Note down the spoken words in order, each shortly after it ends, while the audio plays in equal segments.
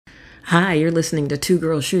Hi, you're listening to Two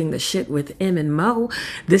Girls Shooting the Shit with Em and Mo.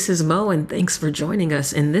 This is Mo, and thanks for joining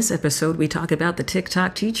us. In this episode, we talk about the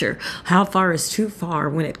TikTok teacher. How far is too far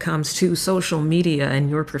when it comes to social media and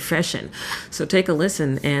your profession? So take a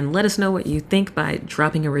listen and let us know what you think by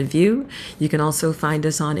dropping a review. You can also find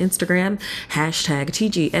us on Instagram, hashtag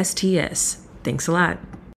TGSTS. Thanks a lot.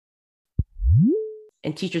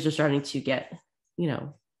 And teachers are starting to get,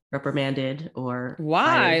 reprimanded or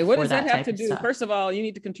why? What does that have to do? Stuff. First of all, you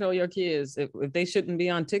need to control your kids. If they shouldn't be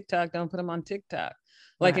on TikTok, don't put them on TikTok.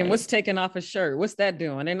 Like, right. And what's taking off a shirt? What's that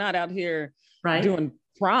doing? They're not out here doing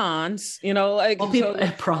prawns,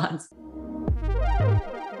 prawns.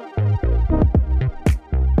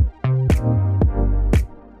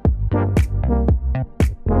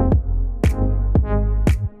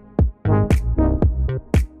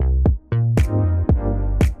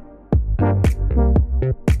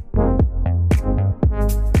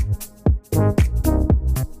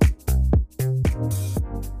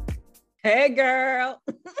 Hey, girl.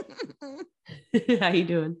 How you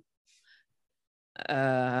doing?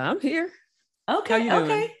 I'm here.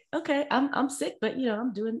 Okay. I'm sick, but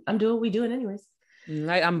I'm doing what we doing anyways.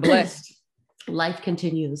 I'm blessed. Life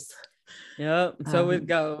continues. Yep. So it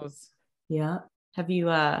goes. Yeah. Have you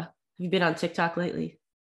been on TikTok lately?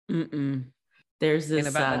 There's this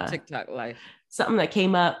about the TikTok life. Something that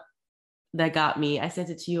came up that got me. I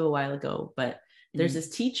sent it to you a while ago, but there's this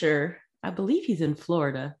teacher, I believe he's in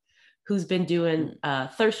Florida, who's been doing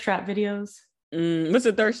thirst trap videos. What's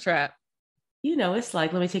a thirst trap? It's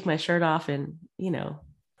like, let me take my shirt off and,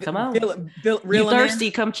 come on. Real you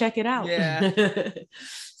thirsty, come check it out. Yeah.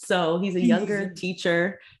 So he's a younger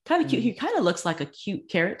teacher, kind of cute. He kind of looks like a cute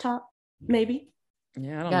Carrot Top, maybe.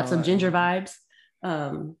 Yeah, I don't got know some ginger vibes.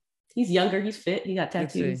 He's younger, he's fit, he got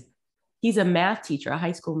tattoos. He's a math teacher, a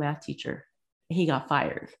high school math teacher. He got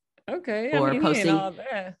fired. Okay.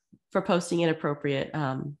 For posting inappropriate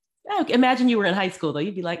imagine you were in high school though.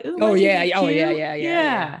 You'd be like, oh yeah.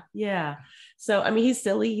 So he's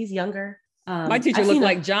silly. He's younger. My teacher looked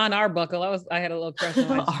like John Arbuckle. I had a little crush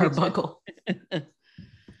on Arbuckle.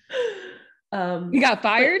 He got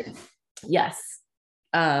fired. Yes.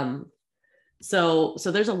 So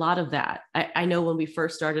there's a lot of that. I know when we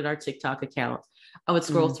first started our TikTok account, I would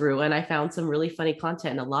scroll through and I found some really funny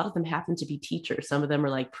content, and a lot of them happened to be teachers. Some of them are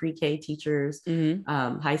like pre-K teachers,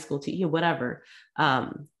 high school teachers, whatever.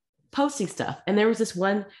 Posting stuff. And there was this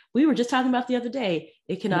one we were just talking about the other day.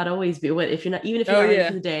 It cannot always be what if you're not, even if you're ready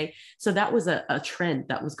for the day. So that was a trend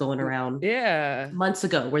that was going around months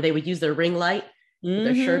ago, where they would use their ring light with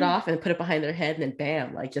their shirt off and put it behind their head, and then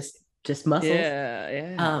bam, like just muscles.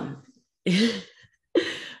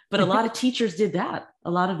 But a lot of teachers did that.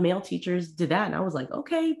 A lot of male teachers did that. And I was like,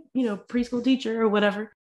 okay, preschool teacher or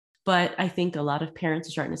whatever. But I think a lot of parents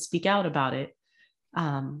are starting to speak out about it.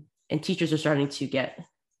 And teachers are starting to get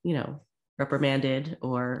reprimanded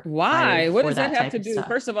or why? What does that have to do? Stuff.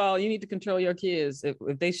 First of all, you need to control your kids.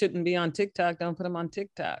 If they shouldn't be on TikTok, don't put them on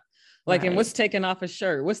TikTok. Like, and what's taking off a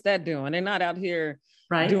shirt? What's that doing? They're not out here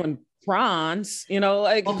doing prawns,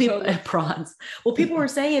 prawns. Well, people were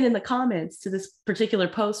saying in the comments to this particular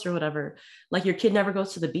post or whatever, like, your kid never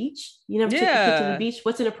goes to the beach. You never take the kid to the beach.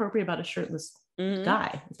 What's inappropriate about a shirtless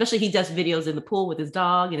guy? Especially he does videos in the pool with his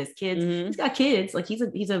dog and his kids. He's got kids. Like, he's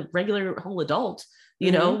a regular whole adult.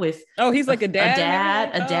 With he's like a dad.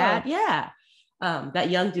 A dad. Yeah. That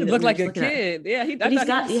young dude looked like a kid. Yeah. But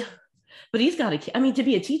he's got a kid. To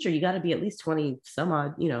be a teacher, you got to be at least 20 some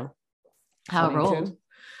odd, however old.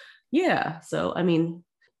 Yeah. So,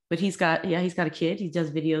 but he's got a kid. He does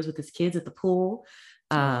videos with his kids at the pool.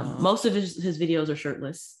 Most of his videos are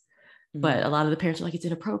shirtless, but a lot of the parents are like, it's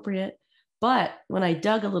inappropriate. But when I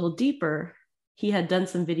dug a little deeper, he had done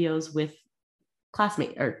some videos with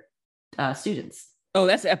classmates or students. Oh,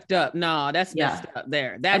 that's effed up. No, that's messed up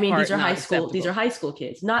there. These are high school. Acceptable. These are high school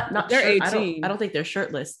kids. Not they're 18. I don't think they're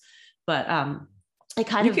shirtless, but you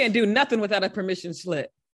can't do nothing without a permission slip,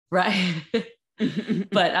 right?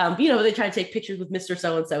 But they try to take pictures with Mr.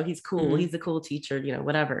 So-and-so. He's cool. He's a cool teacher.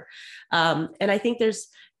 Whatever. And I think this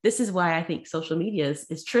is why I think social media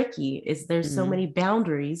is tricky. Is there's so many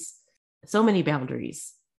boundaries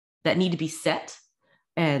that need to be set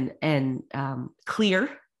and clear.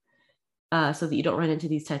 So that you don't run into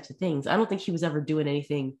these types of things. I don't think he was ever doing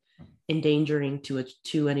anything endangering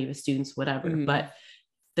to any of his students, whatever. But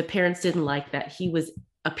the parents didn't like that he was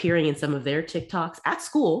appearing in some of their TikToks at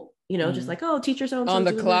school. Just like, oh, teacher so-and-so on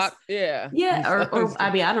the clock. This. Yeah. Or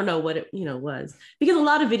I don't know what it was, because a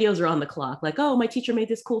lot of videos are on the clock. Like, oh, my teacher made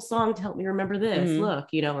this cool song to help me remember this. Look,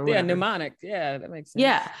 or whatever. Yeah, mnemonic. Yeah, that makes sense.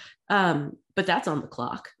 Yeah. But that's on the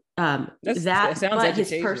clock. His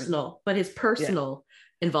personal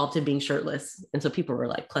involved him being shirtless. And so people were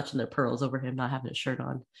like clutching their pearls over him not having a shirt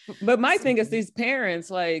on. But my thing is these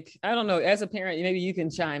parents, like, I don't know, as a parent, maybe you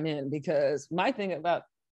can chime in, because my thing about,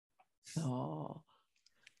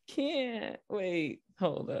 can't wait,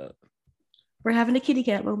 hold up. We're having a kitty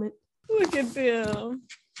cat moment. Look at them.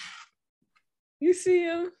 You see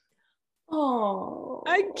him? Oh,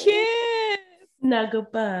 I can't. Snuggle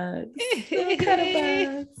bugs. Cuddle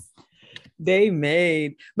bugs. They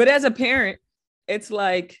made. But as a parent, it's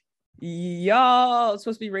like, y'all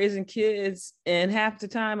supposed to be raising kids, and half the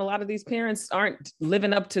time a lot of these parents aren't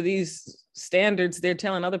living up to these standards they're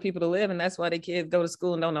telling other people to live, and that's why their kids go to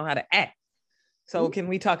school and don't know how to act. So can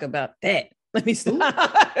we talk about that? Let me stop.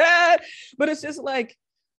 But it's just like,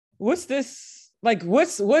 what's this, like,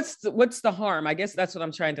 what's the harm? I guess that's what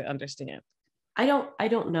I'm trying to understand. I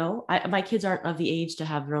don't know. My kids aren't of the age to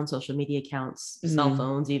have their own social media accounts, cell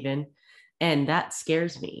phones even. And that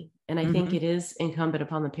scares me. And I think it is incumbent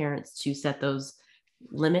upon the parents to set those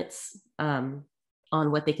limits on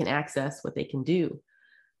what they can access, what they can do.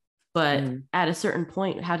 But at a certain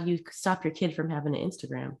point, how do you stop your kid from having an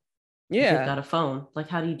Instagram? Yeah. If they've got a phone. Like,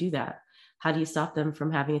 how do you do that? How do you stop them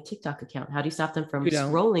from having a TikTok account? How do you stop them from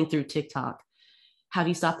scrolling through TikTok? How do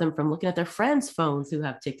you stop them from looking at their friends' phones who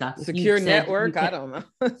have TikTok? Secure network? I don't know.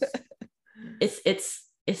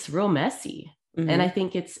 It's real messy. And I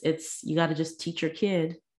think it's you got to just teach your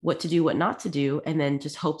kid what to do, what not to do, and then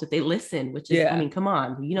just hope that they listen, which is, I mean, come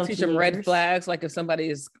on, you know, teach them red flags. Like if somebody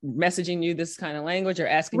is messaging you this kind of language or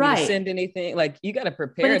asking you to send anything, like you got to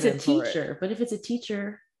prepare them for it. But if it's a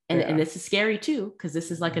teacher, and this is scary too, because this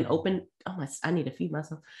is like an open, I need to feed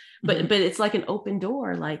myself, but it's like an open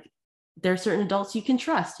door. Like there are certain adults you can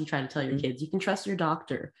trust. You try to tell your kids, you can trust your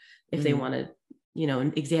doctor if they want to, you know,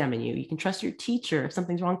 examine you. You can trust your teacher. If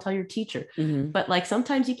something's wrong, tell your teacher. But like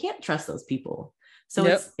sometimes you can't trust those people.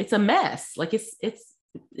 So it's a mess. Like it's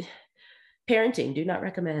parenting. Do not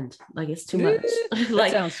recommend. Like it's too much.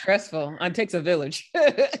 Like sounds stressful. It takes a village.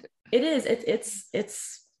 It is.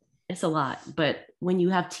 It's a lot. But when you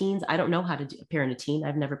have teens, I don't know how to parent a teen.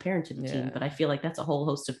 I've never parented a teen, but I feel like that's a whole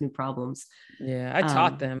host of new problems. Yeah, I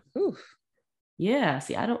taught them. Oof. Yeah.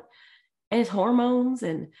 See, I don't. And it's hormones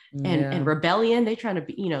and rebellion. They trying to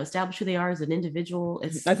be, you know, establish who they are as an individual.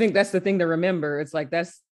 I think that's the thing to remember. It's like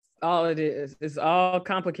that's all it is. It's all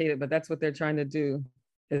complicated, but that's what they're trying to do,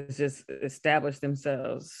 is just establish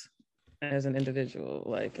themselves as an individual.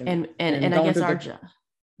 Like and I guess our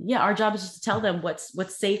job is just to tell them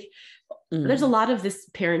what's safe. There's a lot of this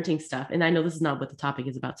parenting stuff, and I know this is not what the topic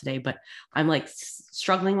is about today, but I'm like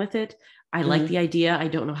struggling with it. I like the idea. I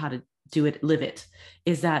don't know how to do it, live it.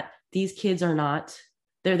 Is that these kids are not,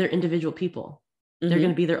 they're individual people. They're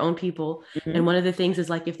going to be their own people. And one of the things is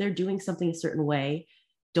like, if they're doing something a certain way,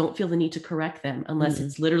 don't feel the need to correct them unless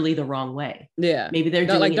it's literally the wrong way. Yeah. Maybe they're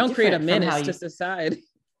doing like, it don't create a menace to society.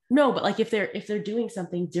 No, but like if they're doing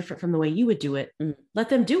something different from the way you would do it, let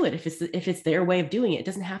them do it. If it's their way of doing it, it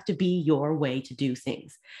doesn't have to be your way to do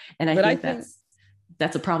things. And I think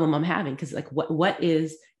that's a problem I'm having. Cause like what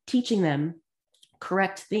is teaching them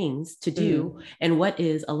correct things to do and what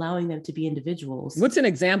is allowing them to be individuals? What's an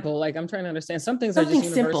example? Like I'm trying to understand. Some things are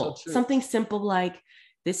just universal truth. Something simple like,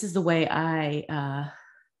 this is the way I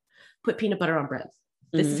put peanut butter on bread.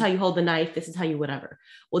 This is how you hold the knife. This is how you whatever.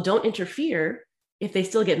 Well, don't interfere if they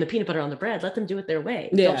still get the peanut butter on the bread. Let them do it their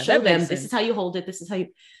way. Don't show them this is how you hold it. This is how you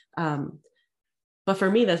but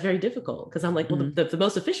for me, that's very difficult because I'm like, well, the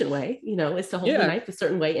most efficient way, you know, is to hold the knife a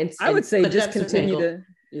certain way. And I would say just continue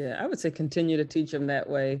to teach them that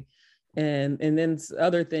way. And then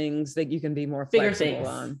other things that you can be more flexible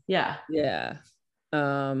on. Yeah. Yeah.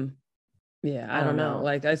 I don't know.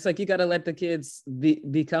 Like, it's like, you got to let the kids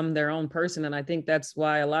become their own person. And I think that's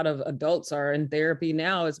why a lot of adults are in therapy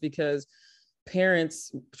now, is because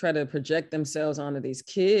parents try to project themselves onto these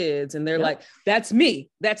kids, and they're like, that's me,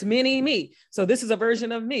 that's mini me, so this is a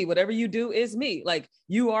version of me, whatever you do is me, like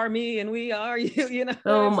you are me and we are you, you know.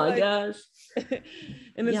 Oh my gosh.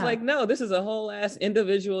 And it's like, no, this is a whole ass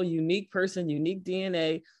individual, unique person, unique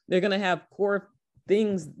DNA. They're going to have core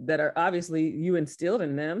things that are obviously you instilled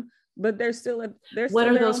in them, but what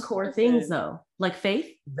are those core things though? Like faith,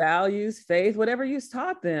 values, faith, whatever you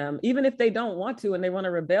taught them, even if they don't want to and they want to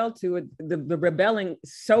rebel to it, the rebelling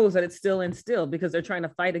shows that it's still instilled because they're trying to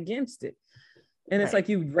fight against it. And it's like,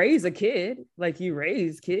 you raise a kid, like you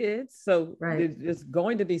raise kids. So there's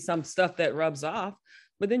going to be some stuff that rubs off,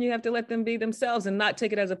 but then you have to let them be themselves and not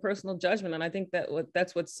take it as a personal judgment. And I think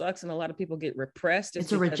that's what sucks. And a lot of people get repressed.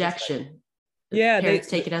 It's a rejection. Parents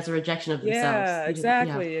take it as a rejection of themselves.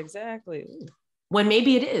 Exactly. When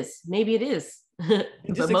maybe it is,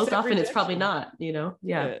 but most often it's probably not, you know?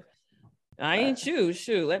 Yeah. I ain't you.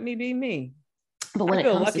 Shoot, let me be me. But when it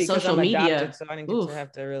comes to social media, adopted, so I didn't get to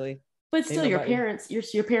have to really. But still, your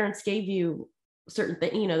parents gave you certain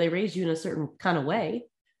things. You know, they raised you in a certain kind of way.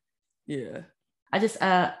 Yeah. I just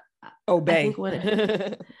obey.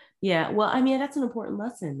 Yeah. Well, I mean, that's an important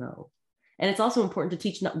lesson, though, and it's also important to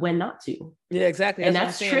teach when not to. Yeah, exactly. And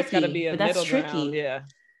that's tricky. It's got to be a middle ground. Yeah.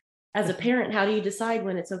 As a parent, how do you decide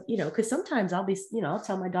when it's because sometimes I'll be, I'll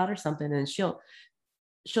tell my daughter something and she'll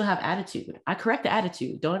have attitude. I correct the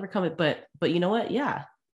attitude. Don't ever come it, but you know what? Yeah,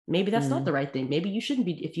 maybe that's not the right thing. Maybe you shouldn't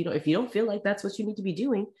be, if you don't feel like that's what you need to be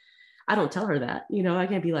doing. I don't tell her that, I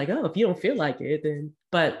can't be like, oh, if you don't feel like it, then,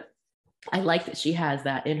 but I like that she has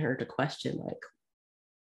that in her to question, like,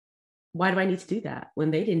 why do I need to do that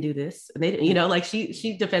when they didn't do this? And they didn't, like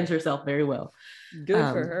she defends herself very well. Good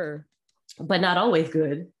for her. But not always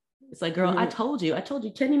good. It's like, girl, I told you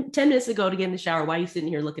 10 minutes ago to get in the shower. Why are you sitting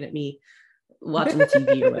here looking at me watching the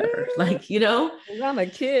TV or whatever? Like, I'm a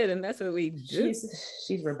kid and that's what we do.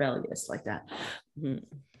 She's rebellious like that.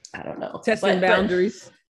 I don't know. Testing boundaries.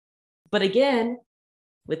 But again,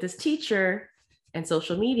 with this teacher and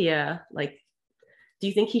social media, like, do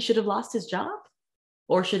you think he should have lost his job?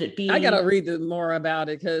 Or should it be? I gotta read more about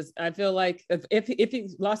it because I feel like if he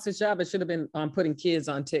lost his job, it should have been on putting kids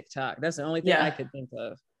on TikTok. That's the only thing I could think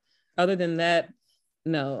of. Other than that,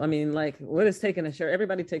 no. I mean, like, what is taking a shirt?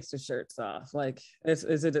 Everybody takes their shirts off. Like,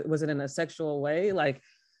 was it in a sexual way? Like,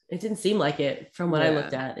 it didn't seem like it from what I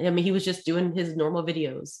looked at. I mean, he was just doing his normal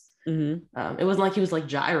videos. It wasn't like he was like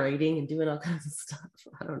gyrating and doing all kinds of stuff.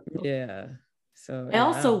 I don't know. Yeah. So I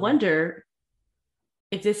also wonder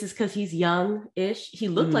if this is because he's young-ish. He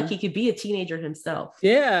looked like he could be a teenager himself.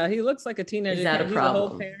 Yeah, he looks like a teenager. Is that a problem? He's a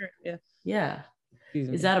whole parent. Yeah.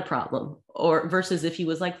 Is that a problem? Or versus if he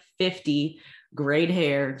was like 50, grayed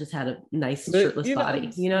hair, just had a nice shirtless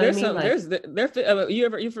body. You know what I mean?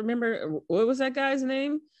 You remember, what was that guy's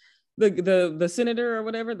name? The senator or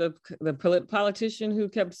whatever, the politician who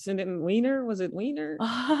kept sending Weiner. Was it Weiner?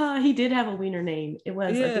 He did have a Weiner name. It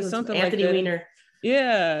was something Anthony like Weiner.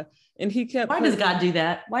 Yeah. And he kept. Why does God do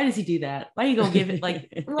that? Why does he do that? Why are you gonna give it like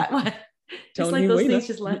what? Just like those things,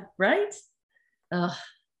 just like right? I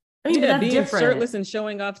mean, that's being different. Shirtless and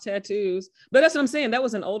showing off tattoos. But that's what I'm saying. That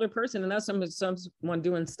was an older person, and that's someone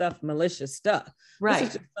doing malicious stuff.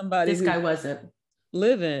 Right. This guy wasn't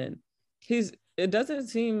living. It doesn't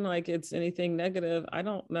seem like it's anything negative. I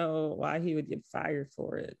don't know why he would get fired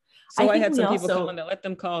for it. So I had some people calling to let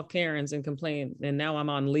them call Karens and complain. And now I'm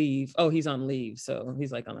on leave. Oh, he's on leave. So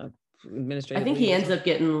he's like on a administrative. I think he ends up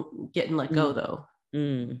getting let go though.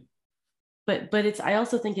 But I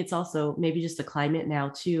also think it's also maybe just the climate now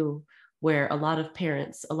too, where a lot of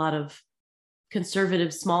parents, a lot of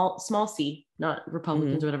conservative, small C, not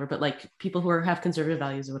Republicans or whatever, but like people who have conservative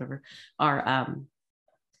values or whatever, are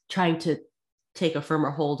trying to take a firmer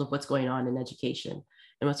hold of what's going on in education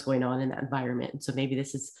and what's going on in that environment. And so maybe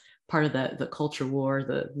this is part of the culture war,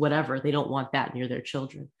 the whatever. They don't want that near their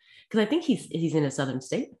children. Because I think he's in a southern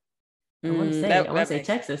state. I want to say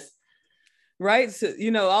Texas. Right. So,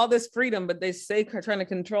 all this freedom, but they say trying to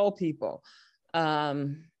control people. I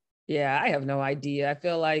have no idea. I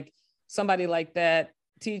feel like somebody like that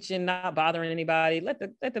teaching, not bothering anybody, let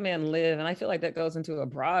the man live. And I feel like that goes into a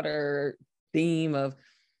broader theme of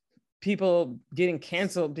people getting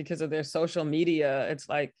canceled because of their social media. It's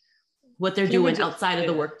like what they're doing outside of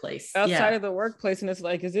the workplace. Outside of the workplace. And it's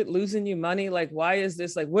like, is it losing you money? Like, why is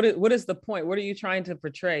this like, what is the point? What are you trying to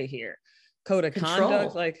portray here? Code of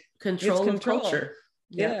conduct, like control of culture.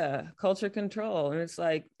 Yeah, culture control. And it's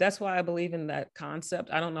like, that's why I believe in that concept.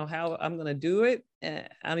 I don't know how I'm going to do it. I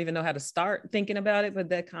don't even know how to start thinking about it, but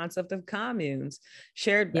that concept of communes,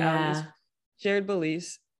 shared values, shared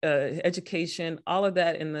beliefs, education, all of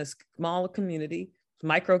that in this small community,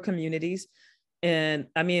 micro communities. And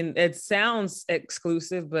I mean, it sounds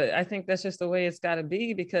exclusive, but I think that's just the way it's got to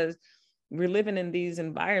be, because we're living in these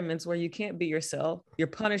environments where you can't be yourself. You're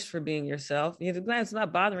punished for being yourself. It's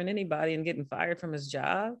not bothering anybody and getting fired from his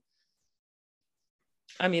job.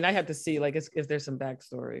 I mean, I have to see like if there's some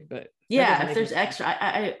backstory, but if there's extra,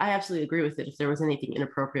 I absolutely agree with it. If there was anything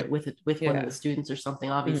inappropriate with one of the students or something,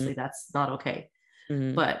 obviously that's not okay.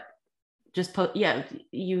 But just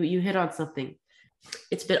you hit on something.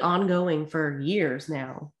 It's been ongoing for years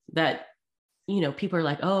now that people are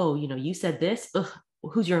like, oh, you said this. Ugh,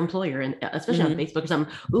 who's your employer? And especially on Facebook or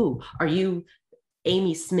something. Ooh, are you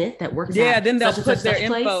Amy Smith that works at then they'll put their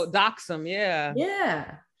info, place? Dox them. Yeah.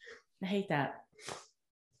 I hate that.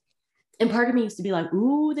 And part of me used to be like,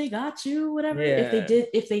 ooh, they got you, whatever. If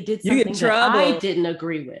they did something that I didn't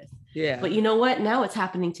agree with. Yeah. But you know what? Now it's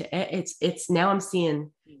happening to it's now I'm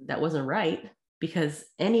seeing that wasn't right, because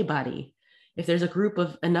anybody if there's a group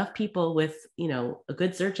of enough people with, you know, a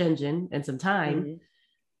good search engine and some time,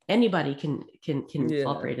 anybody can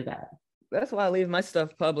fall prey to that. That's why I leave my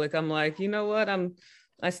stuff public. I'm like, you know what?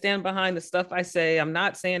 I stand behind the stuff I say. I'm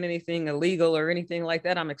not saying anything illegal or anything like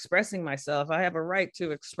that. I'm expressing myself. I have a right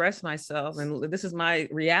to express myself, and this is my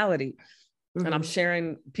reality. And I'm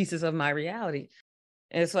sharing pieces of my reality.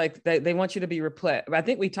 And it's like they want you to be replaced. I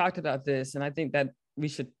think we talked about this, and I think that we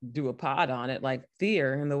should do a pod on it, like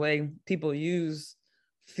fear and the way people use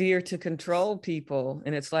fear to control people.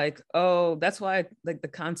 And it's like, oh, that's why like the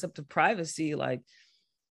concept of privacy, like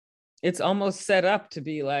it's almost set up to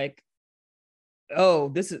be like, oh,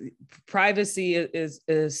 this is privacy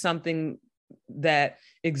is something that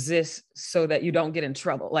exists so that you don't get in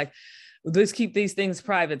trouble. Like, let's keep these things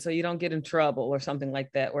private so you don't get in trouble or something like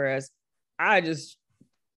that. Whereas I just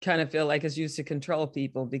kind of feel like it's used to control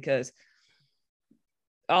people, because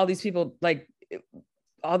all these people, like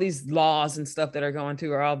all these laws and stuff that are going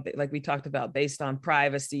through are all, like we talked about, based on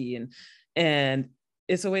privacy, and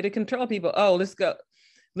it's a way to control people. Oh,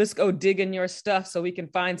 let's go dig in your stuff so we can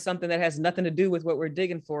find something that has nothing to do with what we're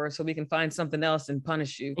digging for, so we can find something else and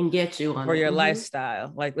punish you and get you on for your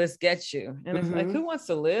lifestyle. Like, let's get you. And it's like, who wants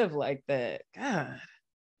to live like that? God,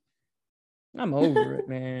 I'm over it,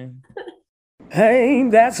 man.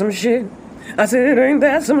 Ain't that some shit? I said, ain't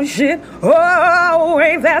that some shit? Oh,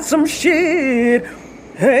 ain't that some shit?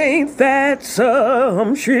 Ain't that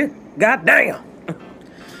some shit? Goddamn.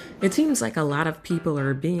 It seems like a lot of people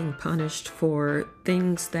are being punished for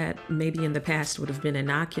things that maybe in the past would have been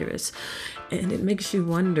innocuous. And it makes you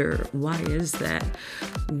wonder, why is that?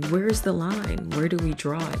 Where's the line? Where do we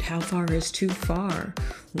draw it? How far is too far?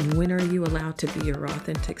 When are you allowed to be your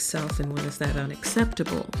authentic self, and when is that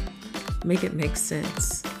unacceptable? Make it make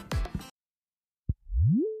sense.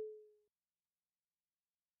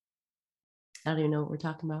 I don't even know what we're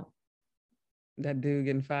talking about. That dude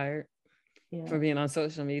getting fired for being on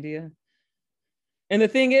social media. And the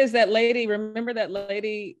thing is, that lady, remember that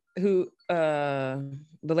lady who, the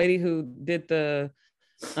lady who did the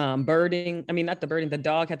birding, I mean, not the birding, the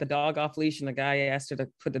dog had the dog off leash, and the guy asked her to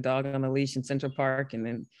put the dog on a leash in Central Park, and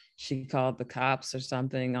then she called the cops or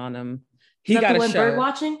something on him. He got a show. Bird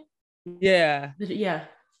watching? Yeah. Yeah.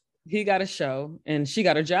 He got a show and she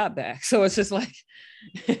got her job back. So it's just like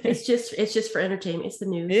it's just for entertainment. It's the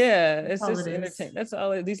news. Yeah, it's just entertainment. That's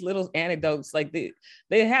all. These little anecdotes, like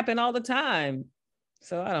they happen all the time.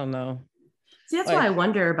 So I don't know. See, that's why I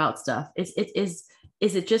wonder about stuff. Is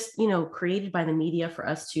it just, you know, created by the media for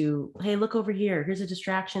us to, hey, look over here, here's a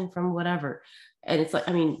distraction from whatever. And it's like,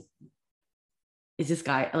 I mean, is this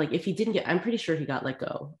guy, like, if he didn't get, I'm pretty sure he got let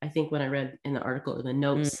go. I think when I read in the article, the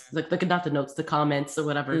notes, like not the notes, the comments or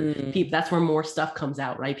whatever, that's where more stuff comes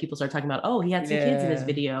out, right? People start talking about, oh, he had some kids in his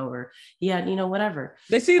video, or he had, you know, whatever.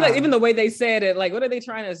 They see, like, even the way they said it, like, what are they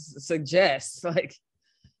trying to suggest? Like,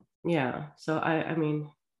 yeah. So I mean,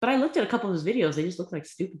 but I looked at a couple of his videos. They just look like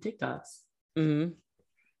stupid TikToks.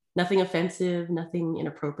 Nothing offensive, nothing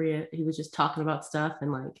inappropriate. He was just talking about stuff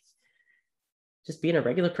and like, just being a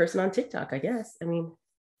regular person on TikTok, I guess. I mean,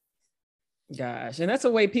 gosh, and that's the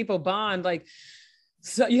way people bond. Like,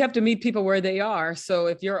 so you have to meet people where they are. So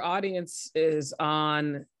if your audience is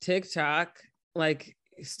on TikTok, like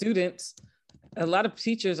students, a lot of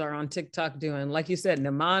teachers are on TikTok doing, like you said,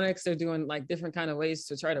 mnemonics. They're doing like different kind of ways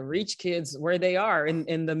to try to reach kids where they are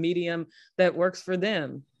in the medium that works for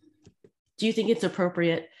them. Do you think it's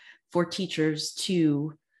appropriate for teachers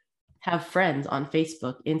to have friends on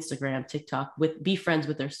Facebook, Instagram, TikTok, be friends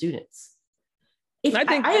with their students?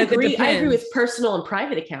 I agree with personal and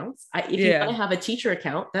private accounts. If you want to have a teacher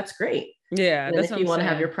account, that's great. Yeah. And if you want to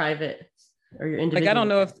have your private or your individual. Like, I don't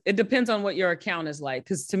know if it depends on what your account is like.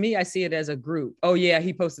 Cause to me, I see it as a group. Oh yeah.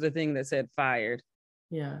 He posted a thing that said fired.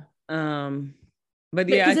 Yeah. But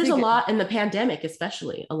yeah, because there's a lot in the pandemic,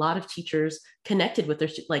 especially a lot of teachers connected with their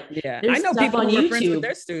like. Yeah, I know people who are friends with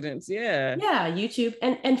their students. Yeah, YouTube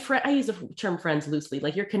and I use the term friends loosely.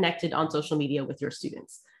 Like, you're connected on social media with your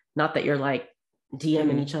students, not that you're like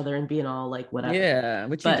DMing each other and being all like whatever. Yeah,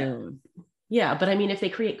 what you doing? Yeah, but I mean, if they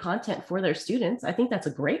create content for their students, I think that's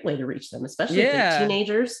a great way to reach them, especially if they're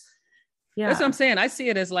teenagers. Yeah, that's what I'm saying. I see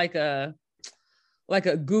it as like a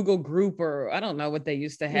Google group, or I don't know what they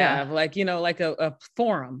used to have, like, you know, like a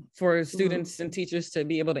forum for students and teachers to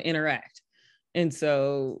be able to interact. And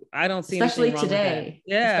so I don't see especially anything wrong today.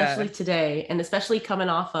 With that. Yeah. Especially today. And especially coming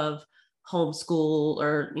off of homeschool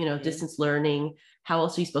or, you know, distance learning, how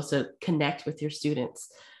else are you supposed to connect with your students?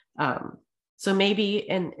 So maybe,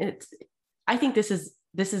 and I think this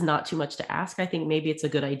is not too much to ask. I think maybe it's a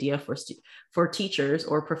good idea for teachers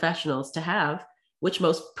or professionals to have which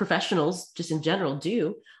most professionals just in general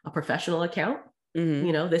do, a professional account.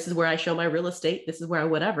 You know, this is where I show my real estate. This is where I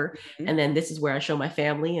whatever. And then this is where I show my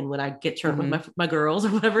family. And when I get turned with my girls or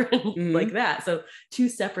whatever, like that. So 2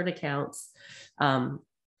 separate accounts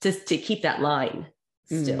just to keep that line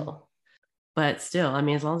still. But still, I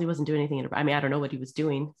mean, as long as he wasn't doing anything, I mean, I don't know what he was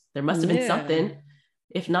doing. There must have been something.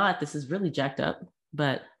 If not, this is really jacked up.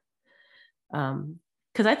 But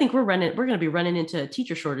because I think we're going to be running into a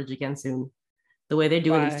teacher shortage again soon. The way they're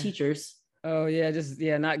doing these teachers. Oh yeah,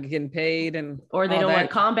 not getting paid, or they don't want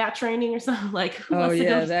combat training or something. Like,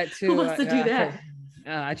 that too. Who wants to do that?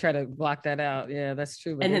 I try to block that out. Yeah, that's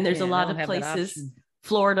true. And then there's a lot of places,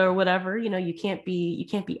 Florida or whatever. You know, you can't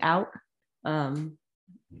be out,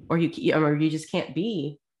 or you just can't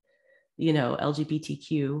be, you know,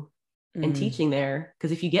 LGBTQ and teaching there,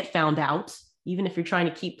 because if you get found out, even if you're trying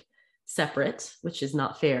to keep separate, which is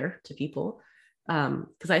not fair to people,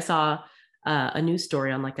 because I saw a news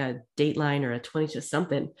story on like a Dateline or a 20 to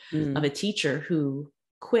something of a teacher who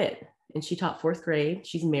quit, and she taught 4th grade.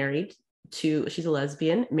 She's a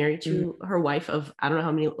lesbian, married to her wife of, I don't know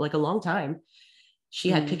how many, like a long time. She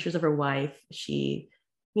had pictures of her wife. She,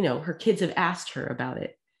 you know, her kids have asked her about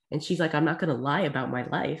it. And she's like, I'm not going to lie about my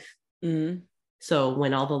life. So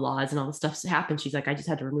when all the laws and all the stuff happened, she's like, I just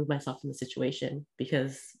had to remove myself from the situation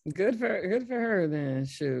because. Good for her then.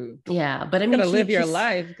 Shoot. Yeah, but I mean, you gotta live your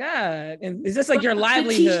life, God, and it's just like your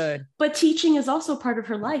livelihood. But teaching is also part of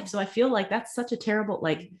her life, so I feel like that's such a terrible.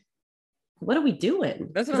 Like, what are we doing?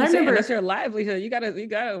 That's what I'm saying. That's your livelihood. You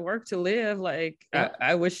gotta work to live. Like,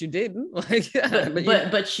 I wish you didn't. Like,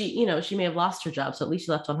 but she, you know, she may have lost her job, so at least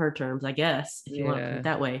she left on her terms, I guess, if you want to put it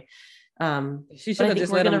that way. She should have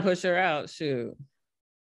just let him push her out. Shoot.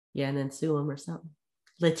 Yeah, and then sue him or something.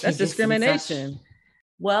 That's discrimination.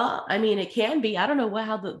 Well, I mean, it can be. I don't know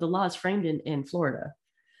how the law is framed in Florida.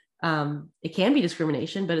 It can be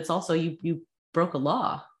discrimination, but it's also you broke a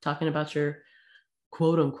law talking about your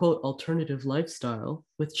quote unquote alternative lifestyle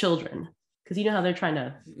with children, because you know how they're trying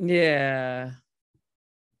to. Yeah.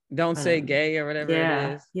 Don't say gay or whatever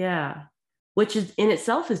it is. Yeah. Which is in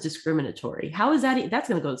itself is discriminatory. How is that? That's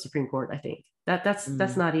going to go to the Supreme Court, I think. That's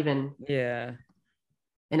not even. Yeah.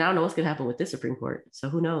 And I don't know what's going to happen with this Supreme Court. So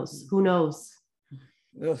who knows? Who knows?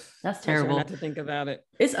 Ugh, that's terrible. Not to think about it.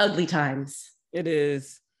 It's ugly times. It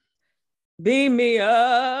is. Beam me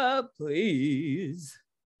up, please.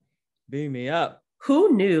 Beam me up.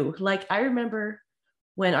 Who knew? Like, I remember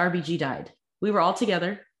when RBG died, we were all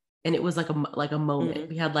together, and it was like a moment.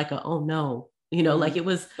 We had like oh no, you know, like it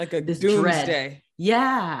was like a this doomsday. Dread.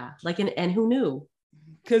 Yeah, like and who knew?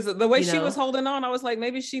 Because the way she was holding on, I was like,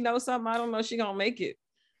 maybe she knows something. I don't know. She gonna make it.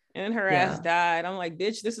 And her ass died. I'm like,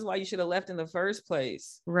 bitch, this is why you should have left in the first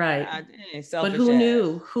place. Right. God, dang, but who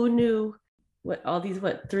knew? Who knew what all these,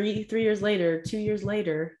 3 years later, 2 years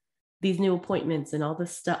later, these new appointments and all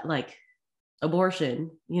this stuff, like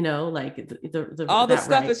abortion, you know, like the all this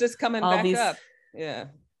stuff is just coming all back up. Yeah.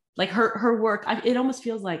 Like her work, it almost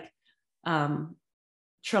feels like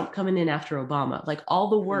Trump coming in after Obama. Like all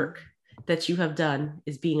the work that you have done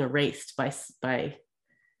is being erased by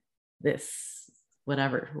this.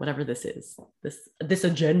 Whatever this is, this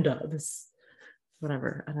agenda, this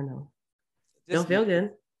whatever, I don't know. Just don't feel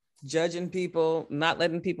good. Judging people, not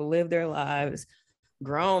letting people live their lives.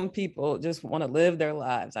 Grown people just want to live their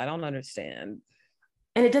lives. I don't understand.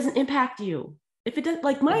 And it doesn't impact you. If it does,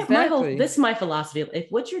 like my whole, this is my philosophy. If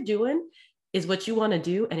what you're doing is what you want to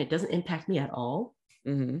do and it doesn't impact me at all,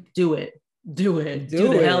 do it. Do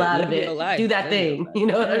the hell out of it. Do that thing. You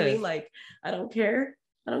know what I mean? Like, I don't care.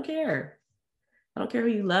 I don't care who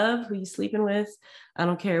you love, who you're sleeping with. I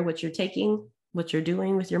don't care what you're taking, what you're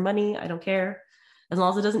doing with your money. I don't care. As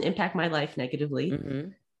long as it doesn't impact my life negatively.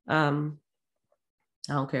 I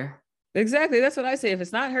don't care. Exactly. That's what I say. If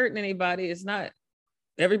it's not hurting anybody, it's not,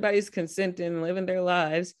 everybody's consenting, living their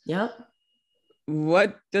lives. Yep.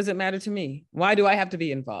 What does it matter to me? Why do I have to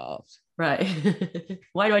be involved? Right.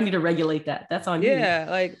 Why do I need to regulate that? That's on you. Yeah.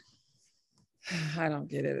 Like, I don't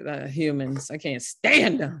get it. Humans, I can't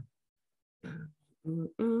stand them.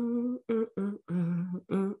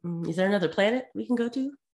 Is there another planet we can go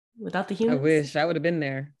to without the humans? I wish I would have been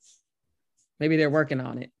there. Maybe they're working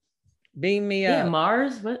on it. Beam me up. Yeah,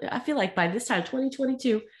 Mars. I feel like by this time,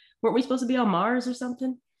 2022, weren't we supposed to be on Mars or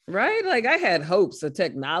something? Right? Like I had hopes of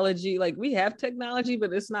technology. Like we have technology,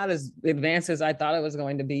 but it's not as advanced as I thought it was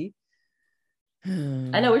going to be.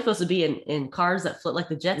 I know we're supposed to be in cars that float like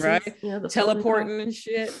the Jetsons, right? You know, teleporting and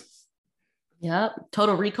shit. Yep.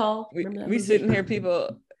 Total Recall. We sitting here,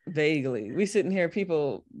 people vaguely. We sitting here,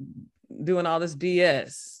 people doing all this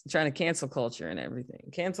BS, trying to cancel culture and everything.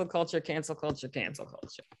 Cancel culture, cancel culture, cancel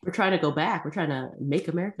culture. We're trying to go back. We're trying to make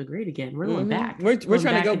America great again. We're going back. We're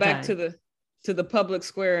trying to go back to the public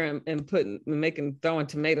square and throwing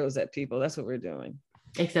tomatoes at people. That's what we're doing.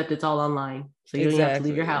 Except it's all online, so you don't even have to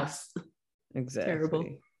leave your house. Exactly. Terrible.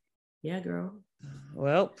 Yeah, girl.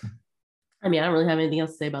 Well, I mean, I don't really have anything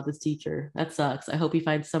else to say about this teacher. That sucks. I hope he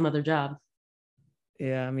finds some other job.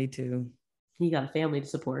 Yeah, me too. He got a family to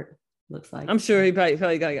support. Looks like. I'm sure he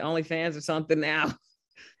probably got OnlyFans or something now.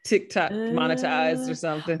 TikTok monetized or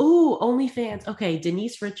something. Oh, OnlyFans. Okay,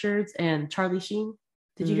 Denise Richards and Charlie Sheen.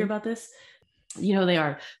 Did you hear about this? You know they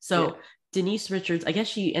are. So Denise Richards, I guess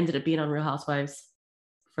she ended up being on Real Housewives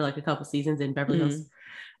for like a couple seasons in Beverly Hills.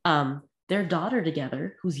 Their daughter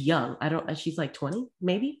together, who's young, she's like 20,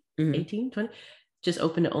 maybe 18, 20, just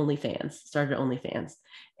opened OnlyFans, started OnlyFans.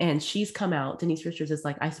 And she's come out. Denise Richards is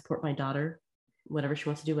like, I support my daughter, whatever she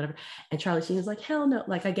wants to do, whatever. And Charlie Sheen is like, hell no.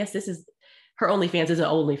 Like, I guess this is her OnlyFans is an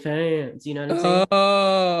OnlyFans, you know what I'm saying?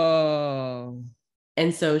 Oh.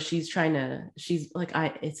 And so she's like,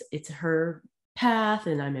 it's her path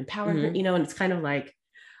and I'm empowering her, you know, and it's kind of like,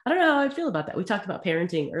 I don't know how I feel about that. We talked about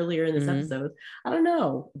parenting earlier in this episode. I don't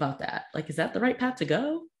know about that. Like, is that the right path to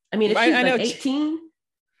go? I mean, if she's like 18.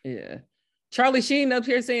 Yeah. Charlie Sheen up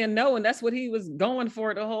here saying no, and that's what he was going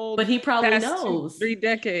for the whole. But he probably knows 3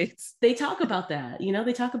 decades. They talk about that, you know.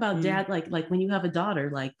 They talk about dad, like when you have a daughter,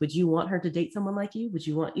 like, would you want her to date someone like you? Would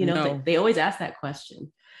you want, you know? No. They always ask that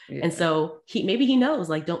question, and so maybe he knows,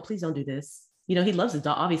 like, please don't do this. You know, he loves his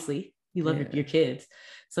dog. Obviously, you love your kids,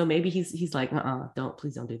 so maybe he's like,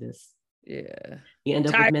 please don't do this. Yeah, you end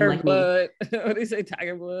up with men like me. What do you say,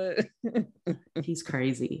 Tiger Blood? He's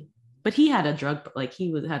crazy. But he had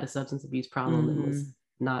had a substance abuse problem and was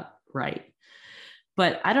not right.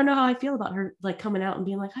 But I don't know how I feel about her, like, coming out and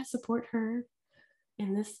being like, I support her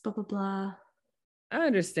in this, blah, blah, blah. I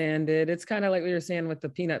understand it. It's kind of like we were saying with the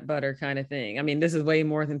peanut butter kind of thing. I mean, this is way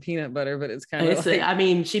more than peanut butter, but it's kind of like, I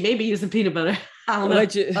mean, she may be using peanut butter. I don't know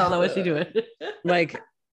what she's doing. Like,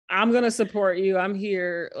 I'm going to support you. I'm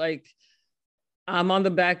here. Like, I'm on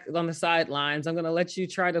the sidelines. I'm going to let you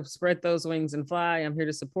try to spread those wings and fly. I'm here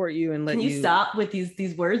to support you and let you. Can you stop with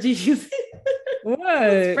these words you use? What?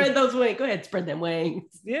 Spread those wings. Go ahead, spread them wings.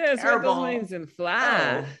 Yeah, spread those wings and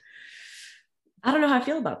fly. Oh. I don't know how I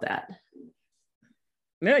feel about that.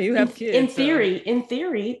 No, you have kids. In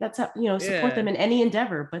theory, that's how, you know, support them in any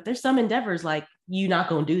endeavor. But there's some endeavors like, you're not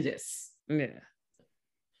going to do this. Yeah.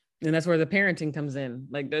 And that's where the parenting comes in.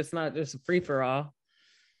 Like, that's not just a free for all.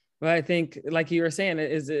 But I think, like you were saying,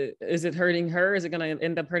 is it hurting her? Is it going to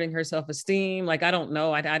end up hurting her self-esteem? Like, I don't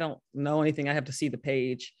know. I don't know anything. I have to see the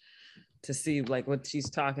page to see like what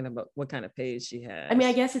she's talking about, what kind of page she has. I mean,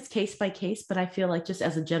 I guess it's case by case, but I feel like just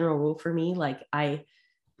as a general rule for me, like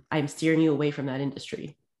I'm steering you away from that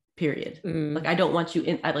industry, period. Like, I don't want you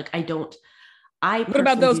in, what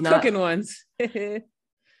about those cooking ones?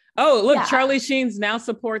 Oh, look, yeah. Charlie Sheen's now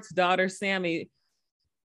supports daughter Sammy.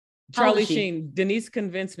 Charlie Sheen, Denise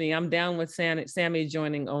convinced me. I'm down with Sammy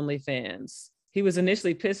joining OnlyFans. He was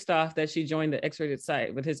initially pissed off that she joined the X-rated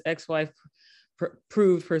site, but his ex-wife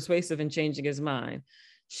proved persuasive in changing his mind.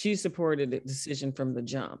 She supported the decision from the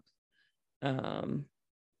jump. How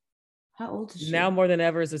old is she? Now more than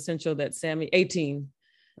ever, it's essential that Sammy, 18,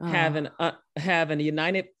 have an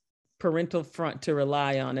united parental front to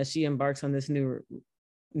rely on as she embarks on this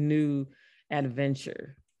new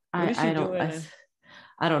adventure.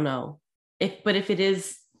 I don't know if it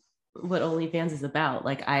is what OnlyFans is about.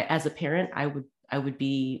 Like, as a parent, I would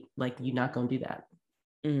be like, you're not going to do that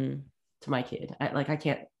to my kid.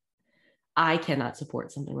 I cannot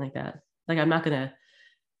support something like that. Like, I'm not going to,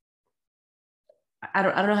 I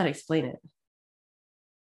don't know how to explain it.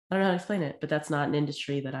 But that's not an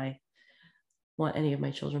industry that I want any of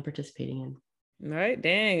my children participating in. All right.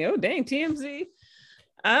 Dang. Oh, dang. TMZ.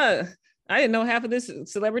 I didn't know half of this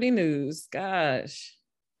celebrity news. Gosh.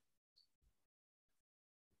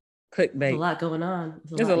 Clickbait. There's a lot going on.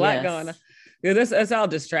 There's a lot going on. Yeah, that's all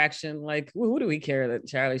distraction. Like, who do we care that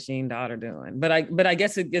Charlie Sheen daughter doing? But I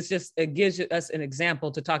guess it gives us an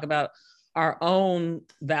example to talk about our own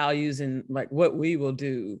values and like what we will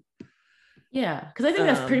do. Yeah, because I think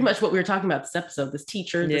that's pretty much what we were talking about this episode. This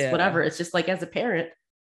teacher, this whatever. It's just like, as a parent,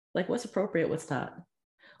 like, what's appropriate, what's not,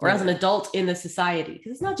 or as an adult in the society.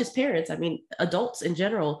 Because it's not just parents. I mean, adults in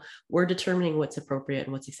general, we're determining what's appropriate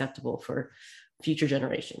and what's acceptable for future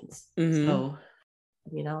generations. So,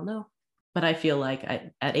 I mean, I don't know, but I feel like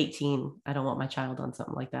at 18, I don't want my child on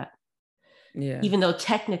something like that. Yeah. Even though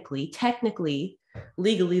technically,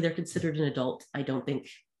 legally, they're considered an adult, I don't think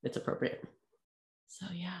it's appropriate. So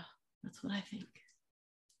yeah, that's what I think.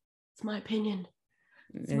 It's my opinion.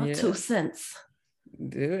 It's my 2 cents.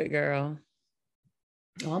 Do it, girl.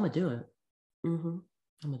 Oh, I'm gonna do it. I'm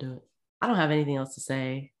gonna do it. I don't have anything else to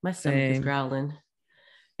say. My stomach is growling.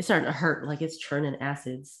 It's starting to hurt, like it's churning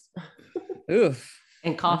acids. Oof.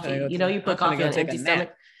 And coffee. You put coffee on an empty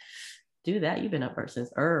stomach. Do that. You've been up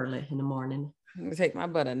since early in the morning. I'm gonna take my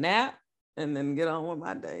butt a nap and then get on with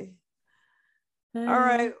my day. All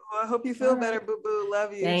right. Well, I hope you feel better, Boo Boo.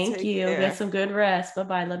 Love you. Thank you. Get some good rest.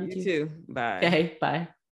 Bye-bye. Love you too. Bye. Okay. Bye.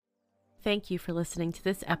 Thank you for listening to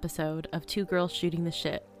this episode of Two Girls Shooting the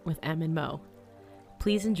Shit with Em and Mo.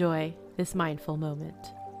 Please enjoy this mindful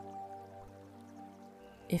moment.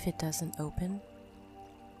 If it doesn't open,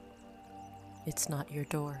 it's not your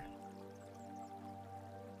door.